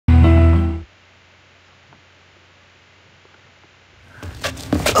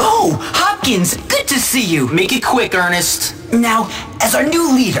Hopkins, good to see you. Make it quick, Ernest. Now, as our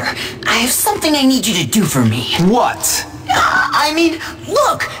new leader, I have something I need you to do for me. What? I mean,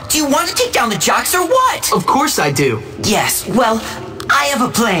 look, do you want to take down the jocks or what? Of course I do. Yes, well, I have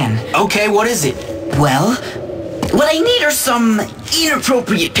a plan. Okay, what is it? Well, what I need are some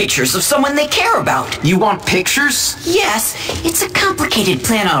inappropriate pictures of someone they care about. You want pictures? Yes, it's a complicated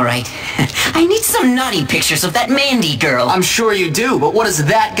plan, all right. I need some naughty pictures of that Mandy girl. I'm sure you do, but what has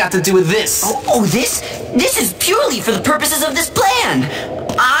that got to do with this? Oh, this? This is purely for the purposes of this plan.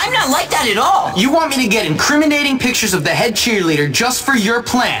 I'm not like that at all. You want me to get incriminating pictures of the head cheerleader just for your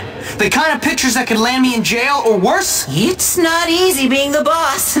plan? The kind of pictures that could land me in jail or worse? It's not easy being the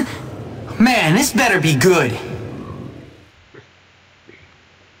boss. Man, this better be good.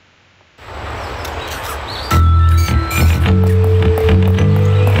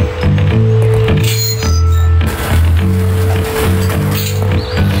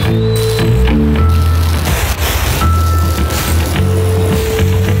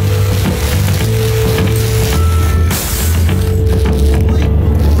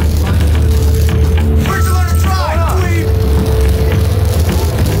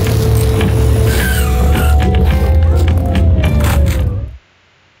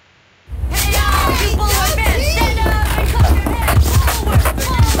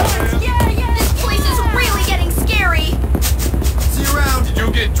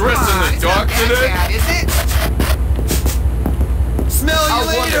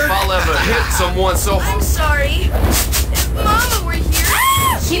 Someone so I'm sorry. If Mama were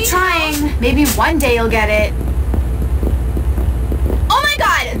here. Keep trying. Maybe one day you'll get it. Oh my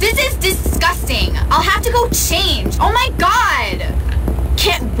god, this is disgusting. I'll have to go change. Oh my god.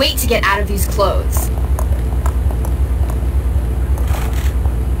 Can't wait to get out of these clothes.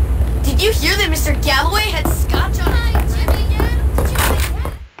 Did you hear that Mr. Galloway had scotch on his Jimmy again? Did you say that?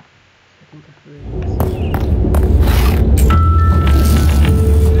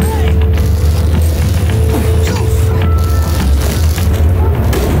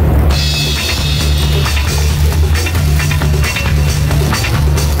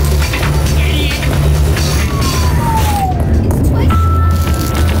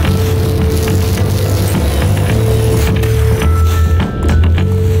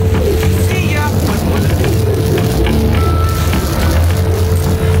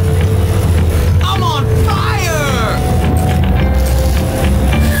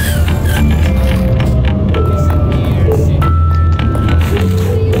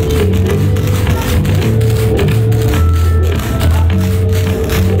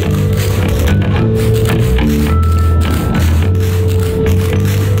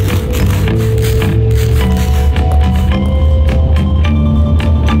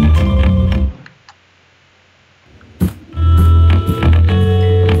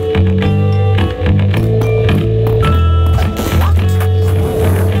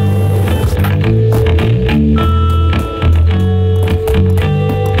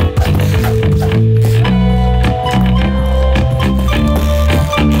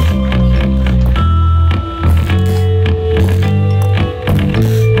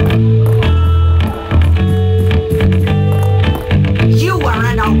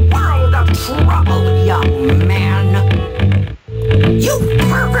 You